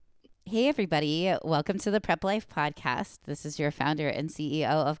Hey, everybody. Welcome to the Prep Life Podcast. This is your founder and CEO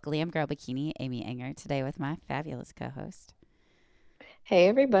of Glam Girl Bikini, Amy Enger, today with my fabulous co host. Hey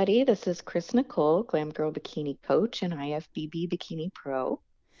everybody, this is Chris Nicole, Glam Girl Bikini Coach and IFBB Bikini Pro.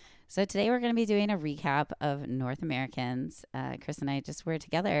 So, today we're going to be doing a recap of North Americans. Chris and I just were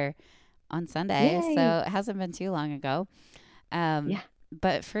together on Sunday, Yay! so it hasn't been too long ago. Um, Yeah.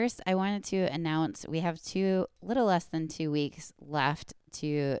 but first, I wanted to announce we have little less than 2 weeks left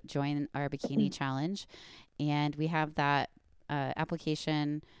to join our bikini challenge. And we have that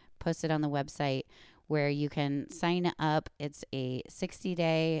application posted on the website where you can sign up. It's a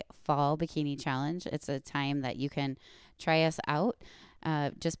 60-day fall bikini challenge. It's a time that you can try us out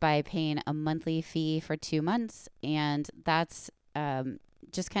just by paying a monthly fee for 2 months. And that's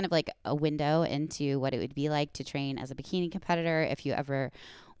just kind of like a window into what it would be like to train as a bikini competitor if you ever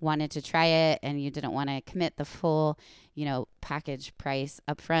wanted to try it and you didn't want to commit the full, package price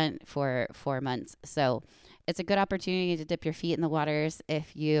upfront for 4 months. So it's a good opportunity to dip your feet in the waters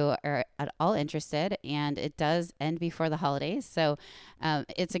if you are at all interested. And it does end before the holidays. So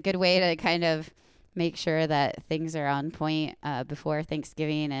it's a good way to kind of make sure that things are on point before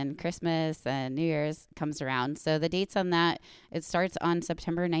Thanksgiving and Christmas and New Year's comes around. So the dates on that, it starts on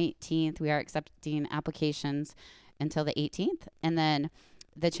September 19th. We are accepting applications until the 18th. And then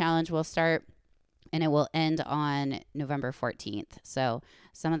the challenge will start and it will end on November 14th. So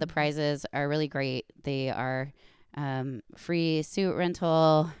some of the Mhm. prizes are really great. They are free suit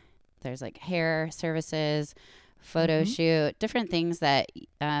rental, there's like hair services, photo Mhm. shoot, different things that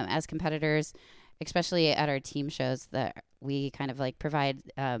as competitors, especially at our team shows, that we kind of like provide.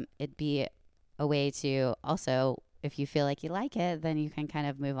 It'd be a way to also, if you feel like you like it, then you can kind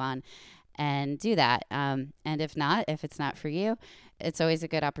of move on and do that. And if not, if it's not for you, it's always a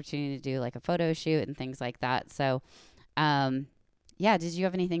good opportunity to do like a photo shoot and things like that. So, um, yeah, did you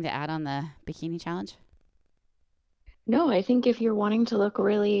have anything to add on the bikini challenge? No, I think if you're wanting to look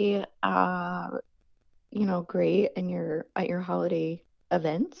really great and you're at your holiday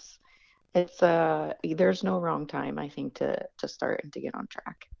events, it's there's no wrong time, I think, to start and to get on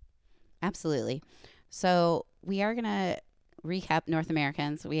track. Absolutely. So, we are going to recap North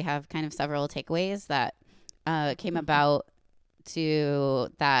Americans. We have kind of several takeaways that came Mhm. about to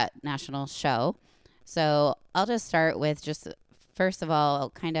that national show. So, I'll just start with just first of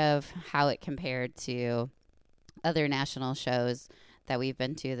all, kind of how it compared to other national shows that we've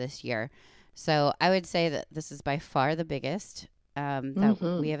been to this year. So I would say that this is by far the biggest that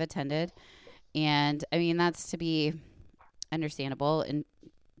we Mhm. have attended. And I mean, that's to be understandable in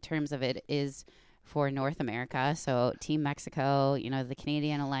terms of it is for North America. So Team Mexico, the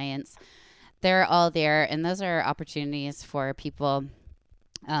Canadian Alliance, they're all there. And those are opportunities for people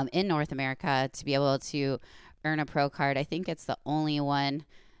in North America to be able to earn a pro card. I think it's the only one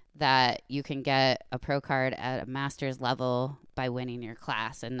that you can get a pro card at a master's level by winning your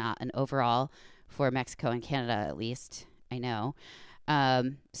class and not an overall for Mexico and Canada, at least I know.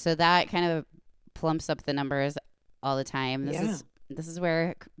 So that kind of plumps up the numbers all the time. This Yeah. is this is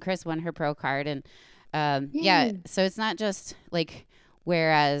where Chris won her pro card, and yeah, Yay. so it's not just like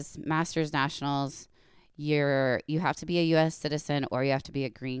whereas Masters Nationals, you have to be a U.S. citizen or you have to be a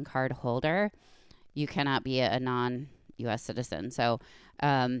green card holder. You cannot be a non U.S. citizen. So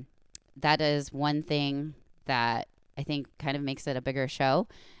um, that is one thing that I think kind of makes it a bigger show.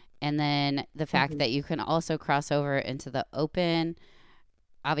 And then the fact Mhm. that you can also cross over into the open,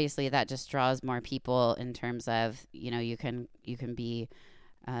 obviously that just draws more people in terms of, you can be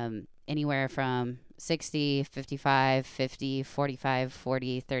anywhere from 60, 55, 50, 45,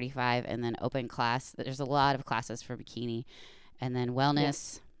 40, 35, and then open class. There's a lot of classes for bikini. And then Yes.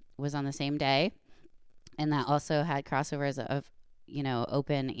 wellness was on the same day, and that also had crossovers of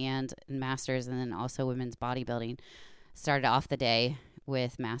open and masters, and then also women's bodybuilding started off the day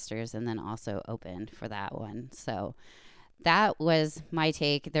with masters and then also open for that one. So that was my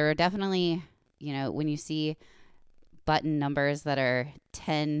take. There are definitely, when you see button numbers that are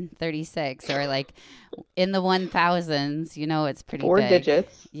 1036 or like in the 1000s, it's pretty Four big.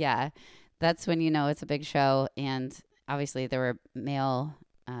 digits. Yeah, that's when it's a big show. And obviously there were male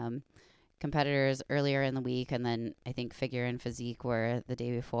competitors earlier in the week, and then I think figure and physique were the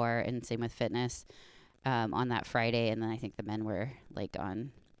day before, and same with fitness on that Friday, and then I think the men were like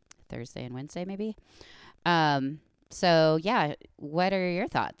on Thursday and Wednesday maybe. Um, so yeah, what are your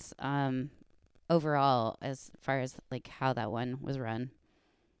thoughts overall as far as like how that one was run?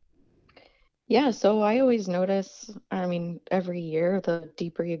 Yeah, so I always notice, I mean, every year, the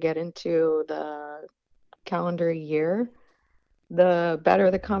deeper you get into the calendar year, the better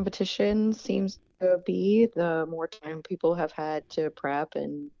the competition seems to be, the more time people have had to prep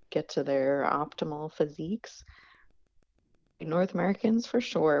and get to their optimal physiques. North Americans for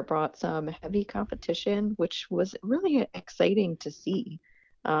sure brought some heavy competition, which was really exciting to see.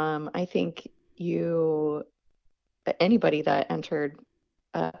 I think you anybody that entered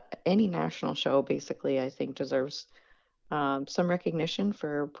uh, any national show basically, I think deserves some recognition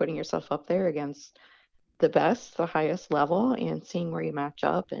for putting yourself up there against the best, the highest level, and seeing where you match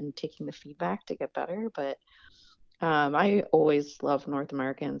up and taking the feedback to get better. But I always love North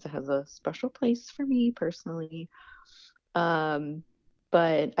Americans. It has a special place for me personally. Um,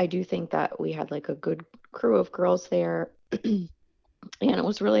 but I do think that we had like a good crew of girls there, and it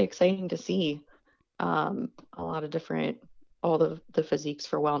was really exciting to see a lot of different, all the physiques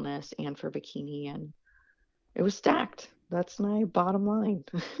for wellness and for bikini, and it was stacked. That's my bottom line.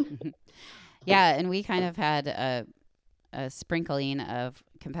 Yeah, and we kind of had a sprinkling of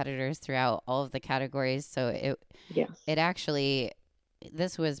competitors throughout all of the categories. So Yes. it actually,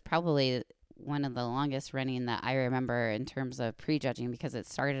 this was probably one of the longest running that I remember in terms of prejudging, because it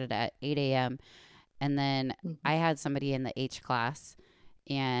started at 8 a.m. and then Hmm. I had somebody in the H class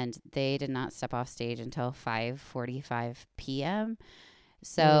and they did not step off stage until 5:45 p.m. Mm,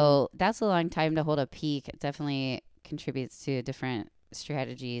 So that's a long time to hold a peak. It definitely contributes to different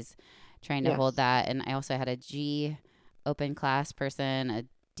strategies trying to hold yes. that. And I also had a G open class person, a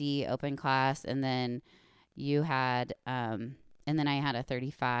D open class, and then you had, and then I had a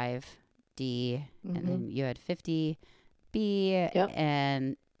 35 D, and Hmm. then you had 50 B, Yep.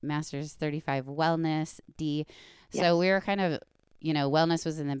 and Masters 35 Wellness D. So Yes. we were kind of, wellness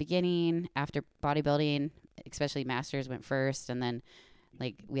was in the beginning after bodybuilding, especially Masters went first, and then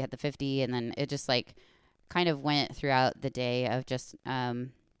like we had the 50, and then it just like kind of went throughout the day of just,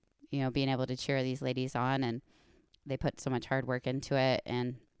 being able to cheer these ladies on, and they put so much hard work into it.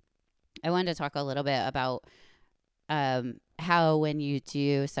 And I wanted to talk a little bit about how when you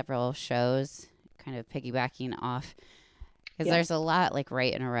do several shows, kind of piggybacking off, because Yep. there's a lot like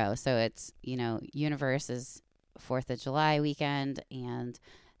right in a row. So it's, Universe is 4th of July weekend, and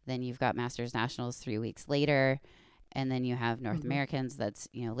then you've got Masters Nationals 3 weeks later, and then you have North Hmm. Americans, that's,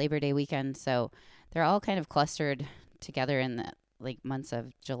 Labor Day weekend. So they're all kind of clustered together in the like months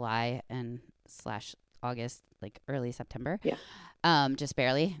of July and slash August, like early September, Yes. just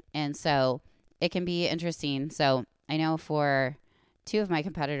barely. And so it can be interesting. So I know for two of my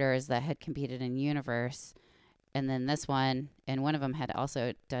competitors that had competed in Universe, and then this one, and one of them had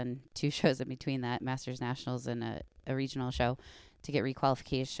also done two shows in between that, Masters Nationals and a regional show, to get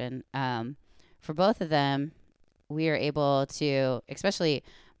requalification. For both of them, we are able to, especially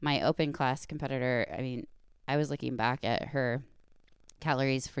my open class competitor. I mean, I was looking back at her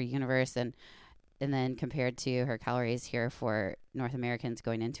calories for Universe, and then compared to her calories here for North Americans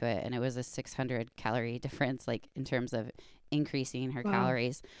going into it, and it was a 600 calorie difference, like in terms of increasing her Wow.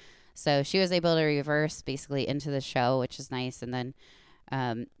 calories. So she was able to reverse basically into the show, which is nice. And then,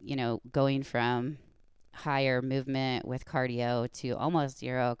 going from higher movement with cardio to almost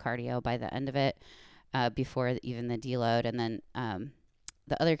zero cardio by the end of it, before even the deload. And then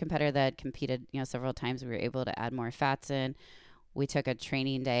the other competitor that had competed, several times, we were able to add more fats in. We took a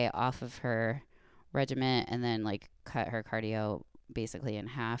training day off of her regiment and then like cut her cardio basically in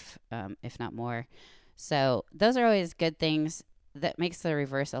half, if not more. So those are always good things. That makes the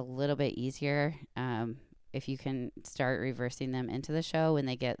reverse a little bit easier, if you can start reversing them into the show when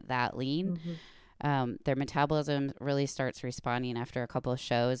they get that lean. Hmm. Their metabolism really starts responding after a couple of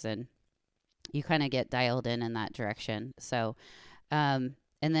shows, and you kind of get dialed in that direction. So, and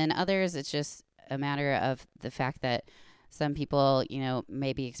then others, it's just a matter of the fact that some people,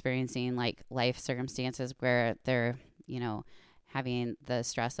 may be experiencing like life circumstances where they're, you know, having the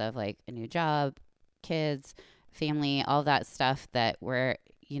stress of like a new job, kids, family, all that stuff that we're,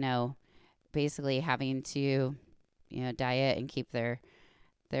 basically having to, diet and keep their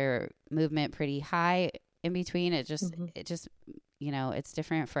movement pretty high in between. Hmm. It just, it's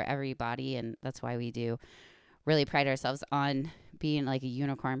different for every body, and that's why we do really pride ourselves on being like a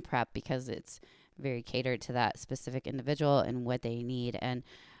unicorn prep, because it's very catered to that specific individual and what they need. And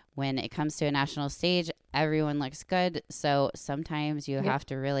when it comes to a national stage, everyone looks good. So sometimes you Yep. have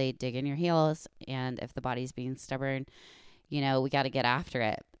to really dig in your heels. And if the body's being stubborn, we got to get after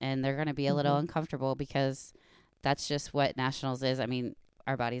it. And they're going to be a little Hmm. uncomfortable, because that's just what nationals is. I mean,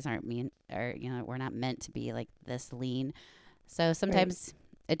 our bodies aren't mean, or, we're not meant to be like this lean. So Right. sometimes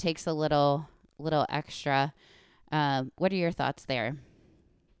it takes a little extra. What are your thoughts there?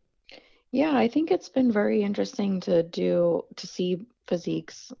 Yeah, I think it's been very interesting to see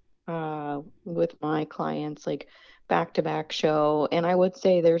physiques with my clients like back to back show. And I would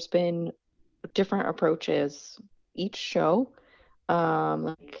say there's been different approaches each show.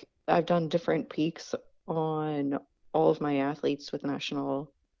 Like I've done different peaks on all of my athletes with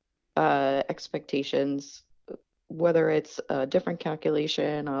national expectations, whether it's a different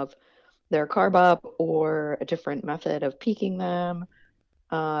calculation of their carb up or a different method of peaking them,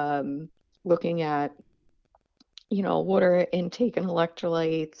 um, looking at, water intake and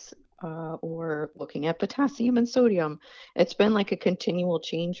electrolytes, or looking at potassium and sodium. It's been like a continual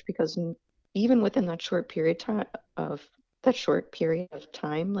change because even within of that short period of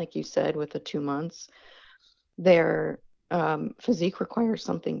time, like you said, with the 2 months, their physique requires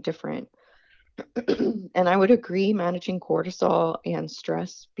something different. And I would agree, managing cortisol and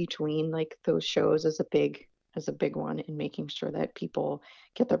stress between like those shows is a big one in making sure that people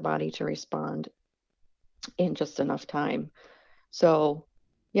get their body to respond in just enough time. So,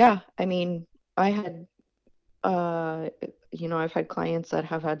 yeah, I mean, I had uh I've had clients that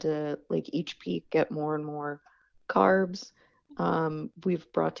have had to like each peak get more and more carbs.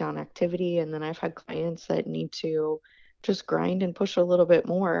 We've brought down activity, and then I've had clients that need to just grind and push a little bit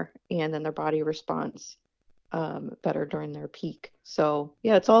more, and then their body responds better during their peak. So,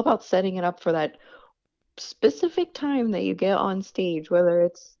 yeah, it's all about setting it up for that specific time that you get on stage, whether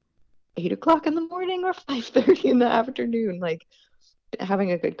it's 8 o'clock in the morning or 5:30 in the afternoon. Like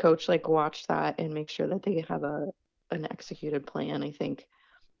having a good coach like watch that and make sure that they have a an executed plan. I think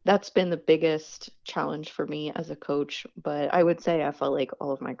that's been the biggest challenge for me as a coach, but I would say I felt like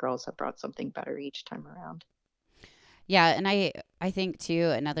all of my girls have brought something better each time around. Yeah, and I think too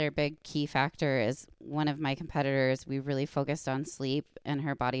another big key factor is one of my competitors, we really focused on sleep and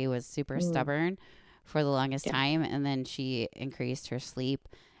her body was super Mm, stubborn for the longest yeah, time, and then she increased her sleep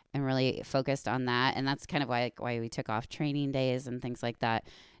and really focused on that, and that's kind of why we took off training days and things like that,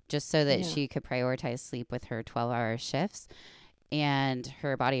 just so that yeah, she could prioritize sleep with her 12-hour shifts, and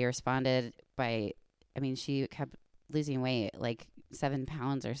her body responded by, I mean, she kept losing weight like 7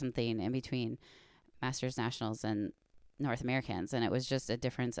 pounds or something in between Masters Nationals and North Americans. And it was just a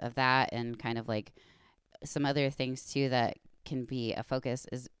difference of that and kind of like some other things too that can be a focus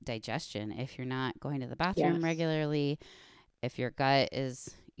is digestion. If you're not going to the bathroom yes. regularly, if your gut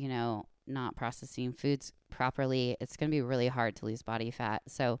is, not processing foods properly, it's going to be really hard to lose body fat.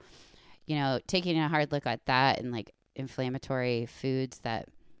 So, taking a hard look at that and like inflammatory foods that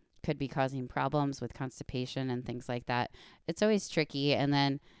could be causing problems with constipation and things like that, it's always tricky. And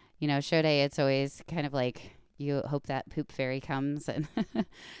then, show day, it's always kind of like you hope that poop fairy comes. And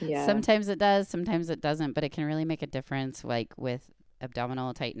Yeah. sometimes it does, sometimes it doesn't, but it can really make a difference, like with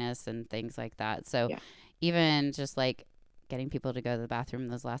abdominal tightness and things like that. So, Yeah. even just like getting people to go to the bathroom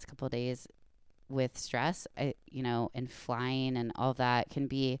those last couple of days with stress, and flying and all that can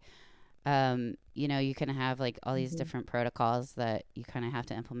be, you can have like all these Hmm. different protocols that you kind of have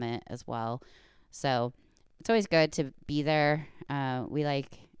to implement as well. So it's always good to be there. We like,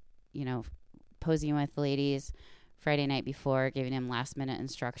 you know, posing with the ladies Friday night before, giving them last minute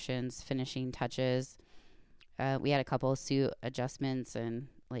instructions, finishing touches. We had a couple of suit adjustments and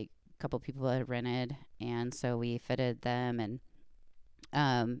like a couple people had rented, and so we fitted them. And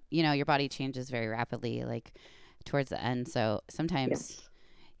your body changes very rapidly, like towards the end. So sometimes, Yes.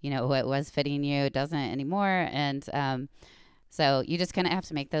 what was fitting you doesn't anymore. And so you just kind of have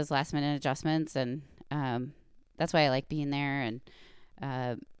to make those last minute adjustments. And that's why I like being there. And,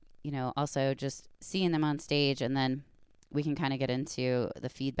 also just seeing them on stage. And then we can kind of get into the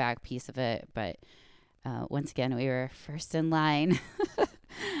feedback piece of it. But once again, we were first in line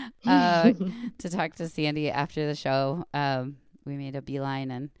uh, to talk to Sandy after the show. We made a beeline,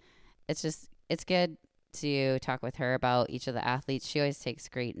 and it's good to talk with her about each of the athletes. She always takes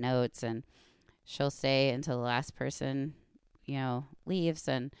great notes, and she'll stay until the last person, leaves.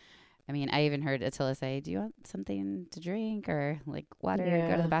 And I mean, I even heard Attila say, "Do you want something to drink or like water?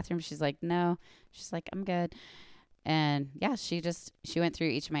 Go to the Yeah. bathroom." She's like, "No." She's like, "I'm good." And yeah, she went through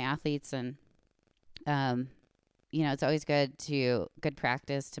each of my athletes, and um, it's always good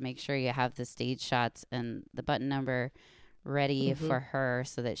practice to make sure you have the stage shots and the button number ready Hmm. for her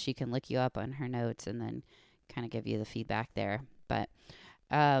so that she can look you up on her notes and then kind of give you the feedback there. But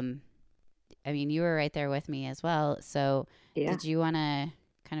um, I mean, you were right there with me as well. So Yeah. did you want to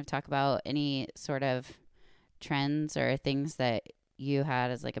kind of talk about any sort of trends or things that you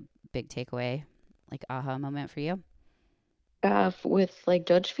had as like a big takeaway, like aha moment for you? With like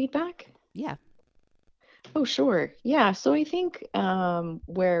judge feedback? Yeah. Oh, sure. Yeah. So I think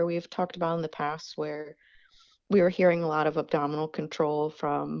where we've talked about in the past where we were hearing a lot of abdominal control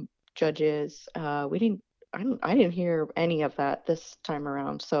from judges. We didn't, I didn't hear any of that this time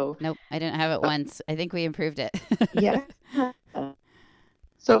around. So, Nope. I didn't have it uh, once. I think we improved it. yeah.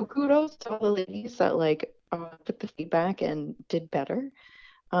 So kudos to all the ladies that like took the feedback and did better.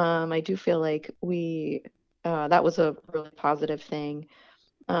 I do feel like that was a really positive thing.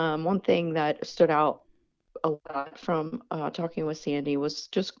 One thing that stood out a lot from talking with Sandy was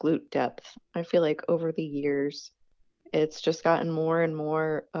just glute depth. I feel like over the years, it's just gotten more and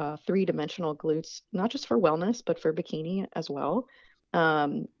more three-dimensional glutes, not just for wellness, but for bikini as well.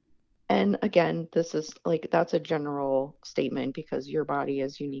 Um, and again, this is like that's a general statement because your body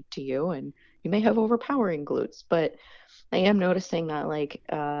is unique to you and you may have overpowering glutes, but I am noticing that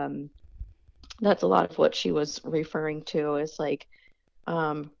that's a lot of what she was referring to is like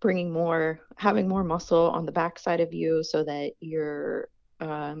having more muscle on the backside of you so that your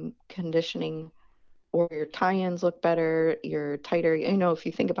conditioning or your tie-ins look better, you're tighter. You know, if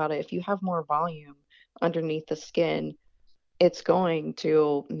you think about it, if you have more volume underneath the skin, it's going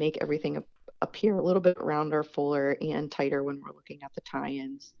to make everything appear a little bit rounder, fuller, and tighter when we're looking at the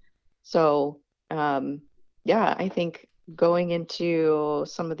tie-ins. So, um, yeah, I think going into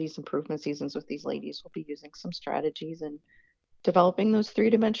some of these improvement seasons with these ladies, we'll be using some strategies and developing those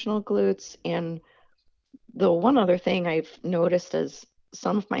three-dimensional glutes. And the one other thing I've noticed is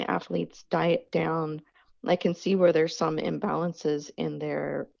some of my athletes diet down. I can see where there's some imbalances in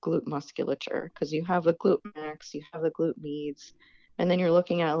their glute musculature because you have the glute max, you have the glute medius, and then you're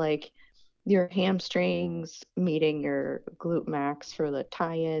looking at like your hamstrings meeting your glute max for the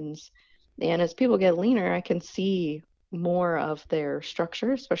tie-ins. And as people get leaner, I can see more of their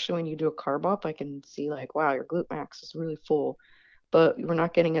structure, especially when you do a carb up. I can see like, wow, your glute max is really full, but we're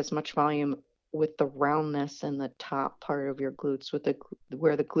not getting as much volume with the roundness and the top part of your glutes with the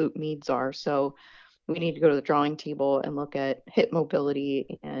where the glute medius are. So we need to go to the drawing table and look at hip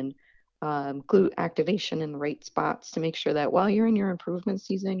mobility and glute activation in the right spots to make sure that while you're in your improvement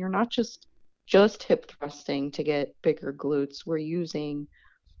season, you're not just hip thrusting to get bigger glutes. We're using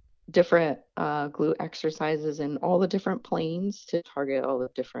different glute exercises in all the different planes to target all the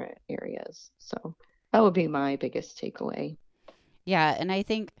different areas. So that would be my biggest takeaway. Yeah, and I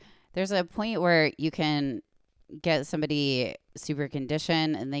think there's a point where you can get somebody super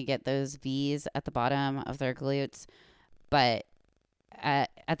conditioned and they get those V's at the bottom of their glutes, but at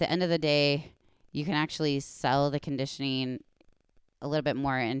the end of the day, you can actually sell the conditioning a little bit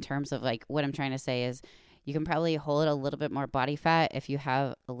more in terms of like what I'm trying to say is you can probably hold a little bit more body fat if you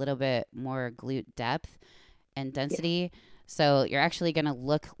have a little bit more glute depth and Yeah. density. So you're actually going to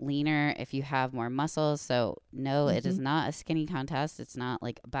look leaner if you have more muscles. So no, it is Hmm. not a skinny contest. It's not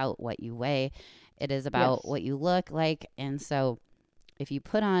like about what you weigh. It is about Yes. what you look like. And so if you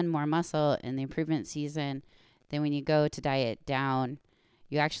put on more muscle in the improvement season, then when you go to diet down,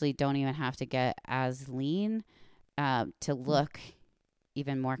 you actually don't even have to get as lean to look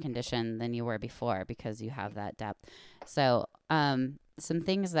even more conditioned than you were before because you have that depth. So, some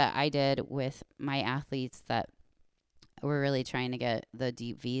things that I did with my athletes that were really trying to get the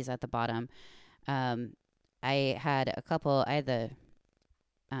deep V's at the bottom. Um, I had the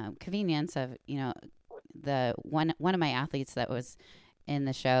convenience of, the one of my athletes that was in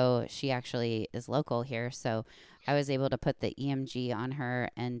the show, she actually is local here. So I was able to put the EMG on her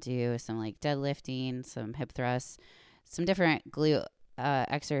and do some like deadlifting, some hip thrusts, some different glute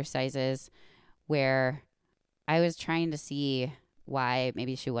exercises where I was trying to see why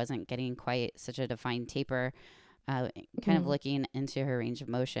maybe she wasn't getting quite such a defined taper, uh, kind of Mm-hmm. looking into her range of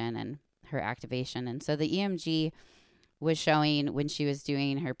motion and her activation. And so the EMG was showing when she was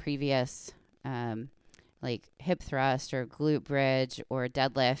doing her previous um, like hip thrust or glute bridge or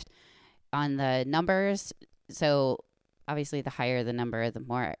deadlift on the numbers. So obviously, the higher the number, the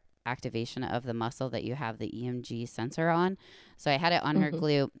more activation of the muscle that you have the EMG sensor on. So I had it on her Mm-hmm.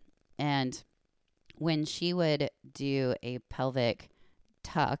 glute, and when she would do a pelvic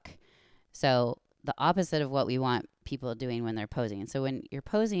tuck, so the opposite of what we want people doing when they're posing. So when you're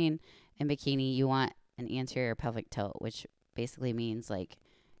posing in bikini, you want an anterior pelvic tilt, which basically means like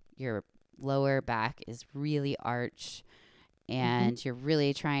your lower back is really arched Mm-hmm. and you're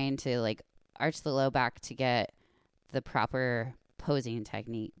really trying to like arch the low back to get the proper posing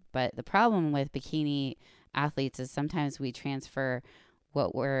technique. But the problem with bikini athletes is sometimes we transfer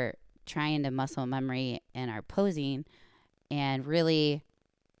what we're trying to muscle memory in our posing and really,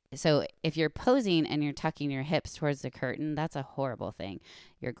 so if you're posing and you're tucking your hips towards the curtain, that's a horrible thing.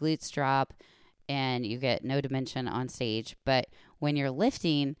 Your glutes drop and you get no dimension on stage. But when you're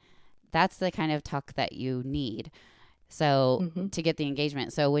lifting, that's the kind of tuck that you need. So Mm-hmm. to get the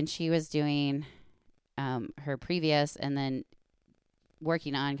engagement. So when she was doing her previous and then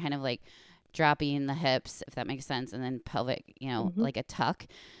working on kind of like dropping the hips, if that makes sense, and then pelvic, Mm-hmm. like a tuck,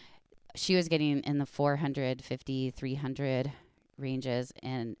 she was getting in the 450, 300 ranges,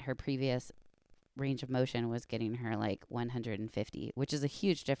 and her previous range of motion was getting her like 150, which is a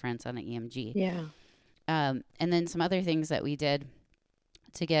huge difference on an EMG. Yeah. And then some other things that we did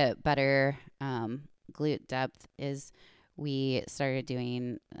to get better glute depth is we started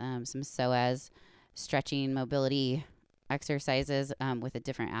doing some psoas stretching mobility exercises with a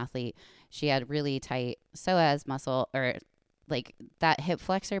different athlete. She had really tight psoas muscle, or like that hip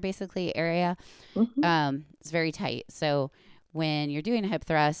flexor basically area. It's very tight. So when you're doing a hip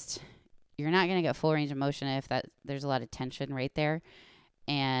thrust, you're not going to get full range of motion if there's a lot of tension right there,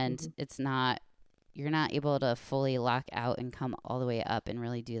 and you're not able to fully lock out and come all the way up and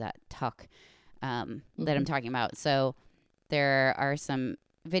really do that tuck that I'm talking about. So there are some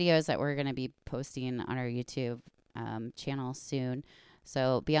videos that we're going to be posting on our YouTube channel soon.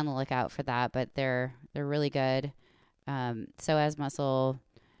 So be on the lookout for that. But they're really good. Psoas muscle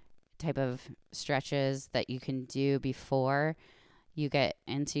type of stretches that you can do before you get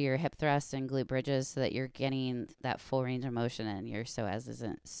into your hip thrust and glute bridges, so that you're getting that full range of motion and your psoas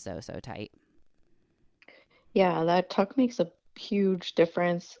isn't so tight. Yeah, that tuck makes a huge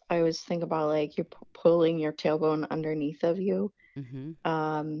difference. I always think about like you're pulling your tailbone underneath of you.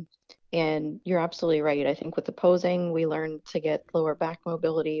 Mm-hmm. And you're absolutely right. I think with the posing, we learn to get lower back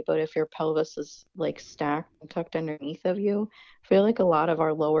mobility, but if your pelvis is like stacked and tucked underneath of you, I feel like a lot of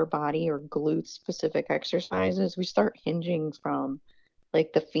our lower body or glute specific exercises, we start hinging from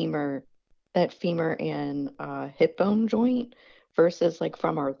like that femur and hip bone joint versus like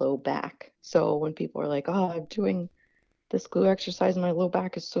from our low back. So when people are like, oh, I'm doing this glute exercise and my low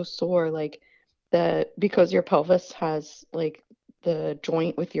back is so sore, like that because your pelvis has like the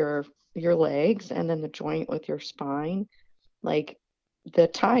joint with your legs and then the joint with your spine, like the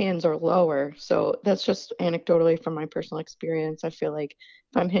tie-ins are lower. So that's just anecdotally from my personal experience. I feel like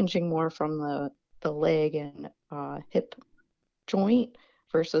if I'm hinging more from the leg and hip joint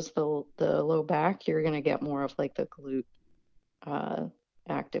versus the low back, you're gonna get more of like the glute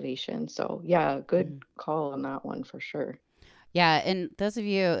activation. So yeah, good call on that one for sure. Yeah, and those of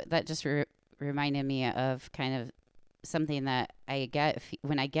you that just reminded me of kind of something that I get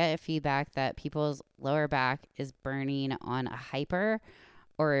when I get feedback that people's lower back is burning on a hyper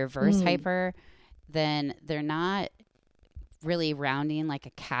or a reverse hyper, then they're not really rounding like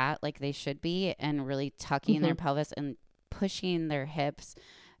a cat like they should be, and really tucking their pelvis and pushing their hips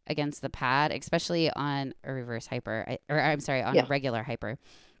against the pad, especially on a reverse hyper, on a regular hyper.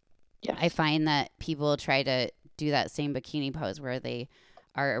 Yes. I find that people try to do that same bikini pose where they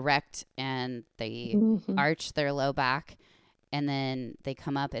are erect and they arch their low back, and then they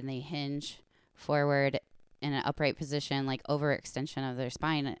come up and they hinge forward in an upright position, like overextension of their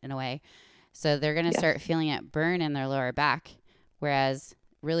spine in a way. So they're going to start feeling it burn in their lower back, whereas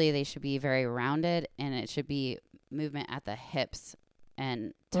really they should be very rounded, and it should be movement at the hips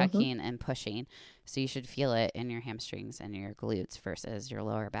and tucking and pushing. So you should feel it in your hamstrings and your glutes versus your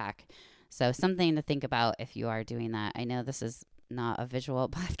lower back. So something to think about if you are doing that. I know this is not a visual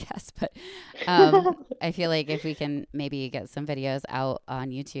podcast, but I feel like if we can maybe get some videos out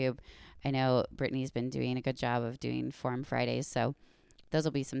on YouTube. I know Brittany's been doing a good job of doing Form Fridays, so those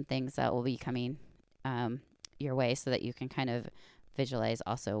will be some things that will be coming your way, so that you can kind of visualize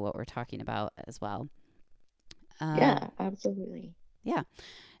also what we're talking about as well. Yeah, absolutely. Yeah.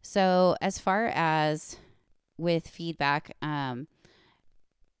 So as far as with feedback, I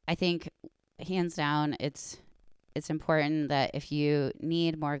think hands down, it's important that if you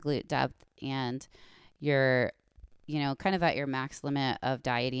need more glute depth and you're, kind of at your max limit of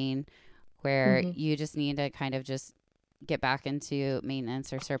dieting, where you just need to kind of just get back into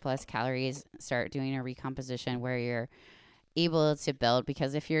maintenance or surplus calories, start doing a recomposition where you're able to build.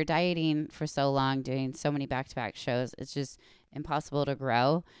 Because if you're dieting for so long, doing so many back-to-back shows, it's just impossible to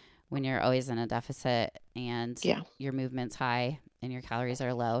grow when you're always in a deficit and your movement's high and your calories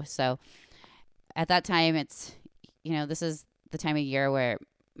are low. So at that time, it's, this is the time of year where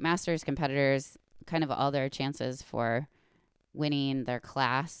masters competitors, kind of all their chances for winning their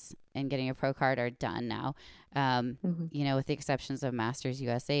class and getting a pro card are done now. With the exceptions of Masters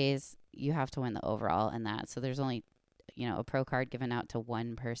USAs, you have to win the overall in that. So there's only, a pro card given out to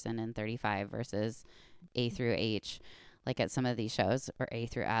one person in 35 versus A through H, like at some of these shows, or A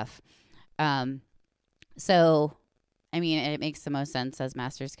through F. So, it makes the most sense as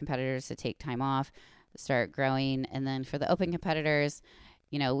Masters competitors to take time off, start growing. And then for the open competitors,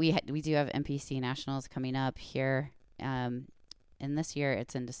 we do have NPC Nationals coming up here. And this year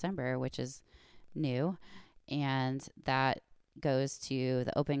it's in December, which is new. And that goes to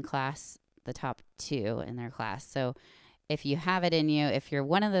the open class, the top 2 in their class. So if you have it in you, if you're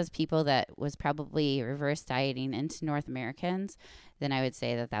one of those people that was probably reverse dieting into North Americans, then I would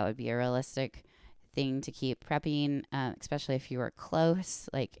say that would be a realistic thing to keep prepping, especially if you were close,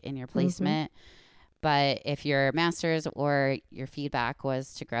 like in your Hmm. placement. But if your masters or your feedback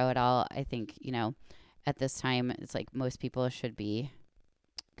was to grow at all, I think, at this time, it's like most people should be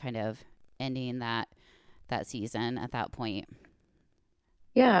kind of ending that season at that point.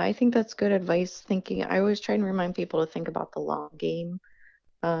 Yeah, I think that's good advice. Thinking, I always try and remind people to think about the long game.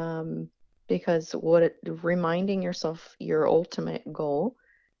 Um, because reminding yourself your ultimate goal,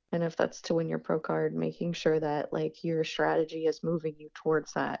 and if that's to win your pro card, making sure that like your strategy is moving you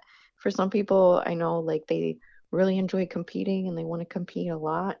towards that. For some people, I know like they really enjoy competing and they want to compete a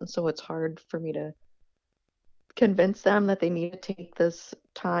lot, and so it's hard for me to convince them that they need to take this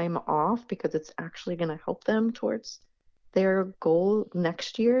time off because it's actually going to help them towards their goal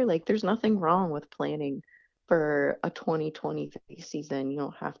next year. Like, there's nothing wrong with planning for a 2023 season. You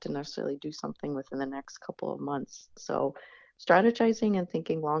don't have to necessarily do something within the next couple of months. So, strategizing and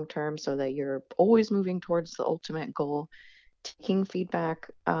thinking long term so that you're always moving towards the ultimate goal, taking feedback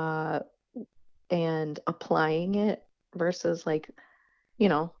and applying it versus like you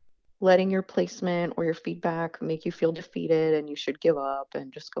know, letting your placement or your feedback make you feel defeated and you should give up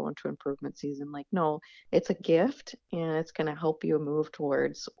and just go into improvement season. Like, no, it's a gift and it's going to help you move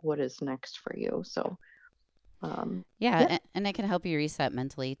towards what is next for you. So, Yeah, yep, and it can help you reset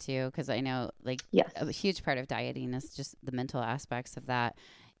mentally too, because I know like yes. a huge part of dieting is just the mental aspects of that.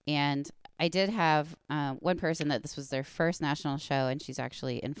 And I did have one person that this was their first national show, and she's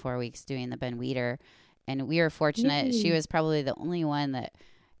actually in 4 weeks doing the Ben Weeder. And we were fortunate; she Yay. was probably the only one that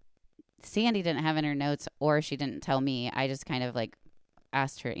Sandy didn't have in her notes, or she didn't tell me. I just kind of like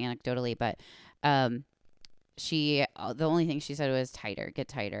asked her anecdotally, but um, the only thing she said was get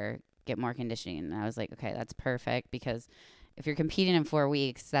tighter, get more conditioning. And I was like, okay, that's perfect because if you're competing in 4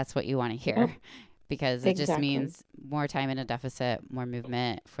 weeks, that's what you want to Yep, hear because it just exactly. means more time in a deficit, more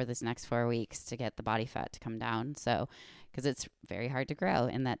movement for this next 4 weeks to get the body fat to come down. So, because it's very hard to grow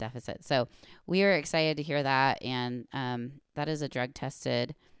in that deficit. So, we were excited to hear that. And that is a drug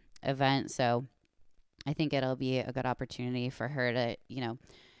tested event. So, I think it'll be a good opportunity for her to,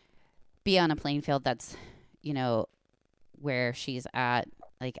 be on a playing field that's, you know, where she's at,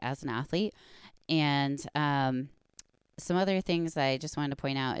 like as an athlete. And some other things I just wanted to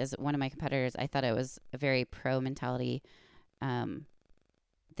point out is one of my competitors, I thought it was a very pro mentality um,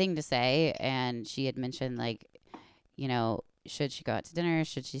 thing to say. And she had mentioned, like, should she go out to dinner?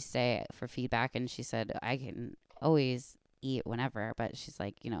 Should she stay for feedback? And she said, I can always eat whenever, but she's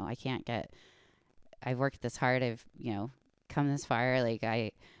like, I can't I've worked this hard. I've, come this far. Like,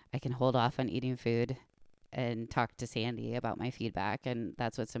 I can hold off on eating food and talk to Sandy about my feedback, and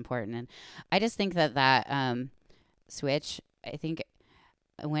that's what's important. And I just think that switch. I think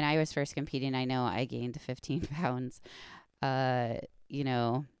when I was first competing, I know I gained 15 pounds. Uh, you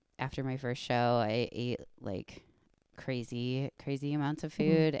know, after my first show, I ate like crazy amounts of Mhm.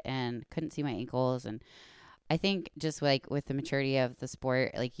 food and couldn't see my ankles. And I think just like with the maturity of the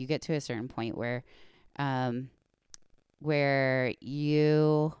sport, like you get to a certain point um, where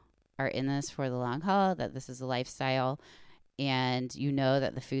you are in this for the long haul, that this is a lifestyle, and you know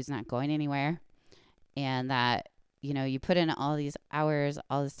that the food's not going anywhere, and that you put in all these hours,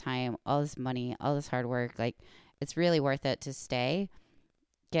 all this time, all this money, all this hard work. Like, it's really worth it to stay,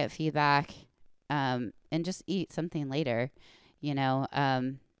 get feedback, and just eat something later.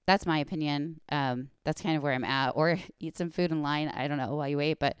 That's my opinion. That's kind of where I'm at. Or eat some food in line. I don't know while you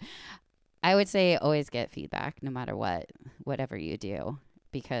wait, but I would say always get feedback no matter whatever you do,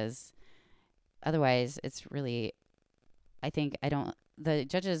 because otherwise it's really, I think the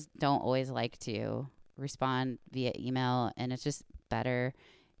judges don't always like to respond via email, and it's just better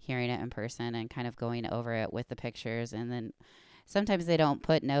hearing it in person and kind of going over it with the pictures. And then sometimes they don't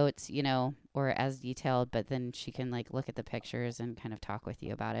put notes, or as detailed, but then she can like look at the pictures and kind of talk with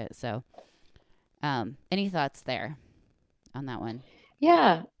you about it. So, any thoughts there on that one?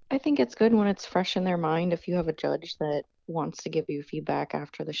 Yeah, I think it's good when it's fresh in their mind if you have a judge that wants to give you feedback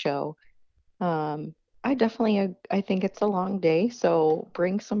after the show. Um, I definitely, I think it's a long day, so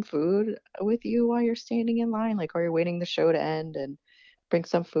bring some food with you while you're standing in line, like while you're waiting the show to end, and bring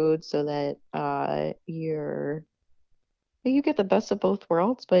some food so that you get the best of both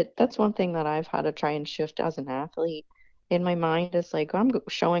worlds. But that's one thing that I've had to try and shift as an athlete in my mind is like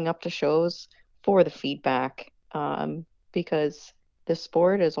showing up to shows for the feedback, because the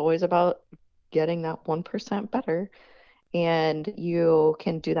sport is always about getting that 1% better, and you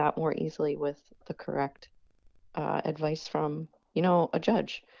can do that more easily with the correct advice from, a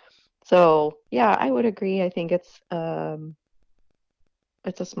judge. So yeah, I would agree. I think it's a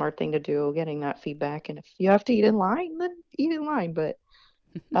smart thing to do, getting that feedback. And if you have to eat in line, then eat in line. But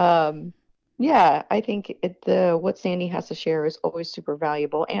um, Yeah, I think the what Sandy has to share is always super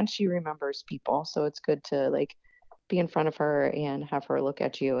valuable, and she remembers people, so it's good to like be in front of her and have her look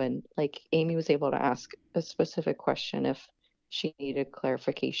at you. And like Amy was able to ask a specific question if she needed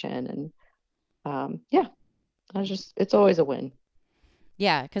clarification, and yeah, I was just it's always a win.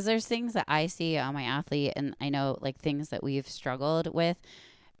 Yeah, because there's things that I see on my athlete, and I know like things that we've struggled with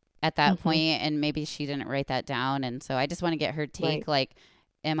at that Hmm. point, and maybe she didn't write that down, and so I just want to get her Right, take. Like,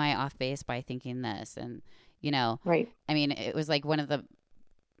 am I off base by thinking this? And you know, right. I mean, it was like one of the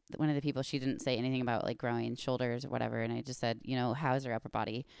people, she didn't say anything about like growing shoulders or whatever, and I just said, how's her upper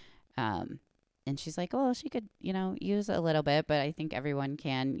body? Um, and she's like, oh, she could, use a little bit, but I think everyone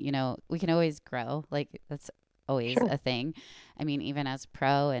can, we can always grow. Like that's always Sure. a thing. I mean, even as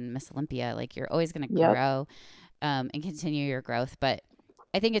pro and Miss Olympia, like you're always going to Yep. grow and continue your growth. But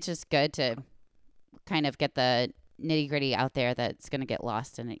I think it's just good to kind of get the nitty gritty out there that's going to get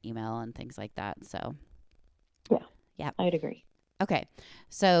lost in an email and things like that. So, Yeah, yeah. I'd agree. Okay.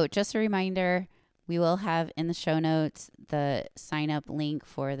 So, just a reminder, we will have in the show notes the sign up link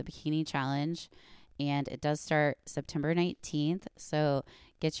for the bikini challenge. And it does start September 19th. So,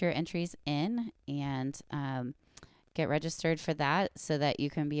 get your entries in and get registered for that so that you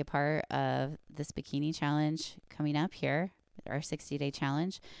can be a part of this bikini challenge coming up here, our 60-day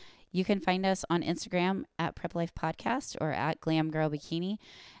challenge. You can find us on Instagram at Prep Life Podcast or at Glam Girl Bikini.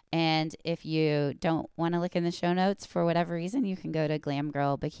 And if you don't want to look in the show notes for whatever reason, you can go to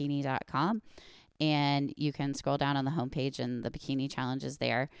glamgirlbikini.com and you can scroll down on the homepage and the bikini challenge is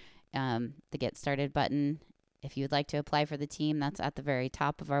there. The Get Started button. If you'd like to apply for the team, that's at the very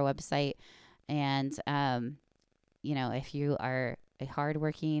top of our website. And, if you are a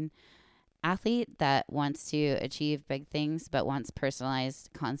hardworking athlete that wants to achieve big things but wants personalized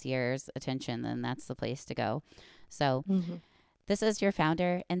concierge attention, then that's the place to go. So, Hmm. this is your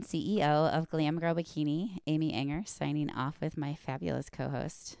founder and CEO of Glam Girl Bikini, Amy Enger, signing off with my fabulous co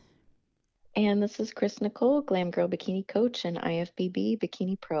host. And this is Chris Nicole, Glam Girl Bikini Coach and IFBB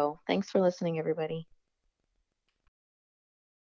Bikini Pro. Thanks for listening, everybody.